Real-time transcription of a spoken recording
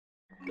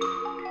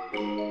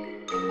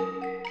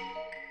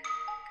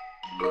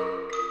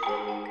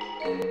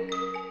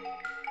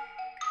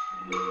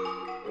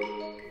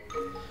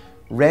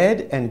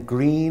Red and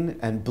green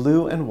and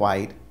blue and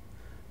white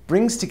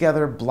brings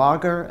together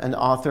blogger and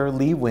author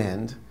Lee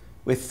Wind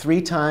with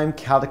three-time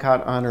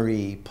Caldecott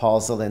honoree Paul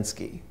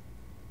Zelinsky.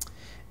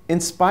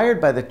 Inspired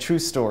by the true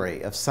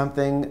story of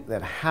something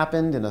that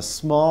happened in a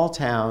small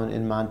town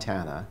in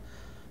Montana,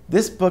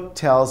 this book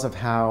tells of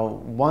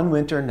how one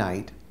winter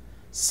night,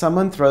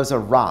 someone throws a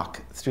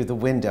rock through the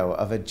window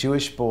of a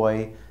Jewish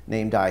boy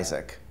named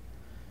Isaac,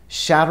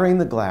 shattering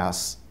the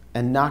glass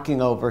and knocking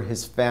over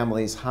his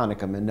family's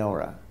Hanukkah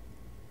menorah.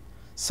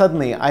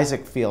 Suddenly,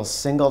 Isaac feels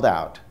singled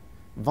out,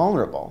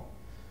 vulnerable,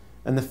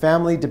 and the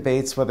family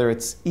debates whether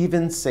it's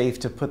even safe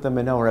to put the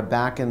menorah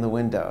back in the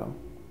window.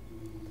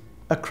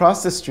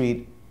 Across the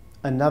street,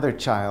 another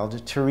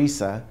child,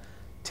 Teresa,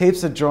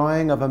 tapes a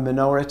drawing of a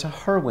menorah to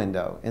her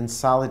window in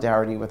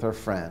solidarity with her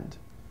friend.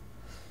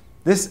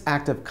 This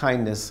act of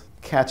kindness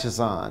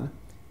catches on.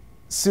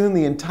 Soon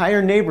the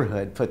entire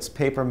neighborhood puts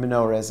paper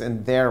menorahs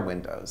in their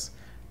windows.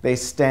 They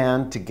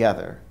stand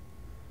together.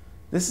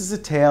 This is a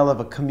tale of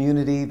a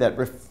community that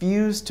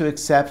refused to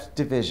accept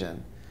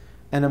division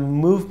and a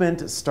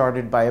movement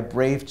started by a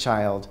brave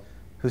child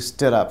who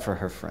stood up for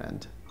her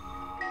friend.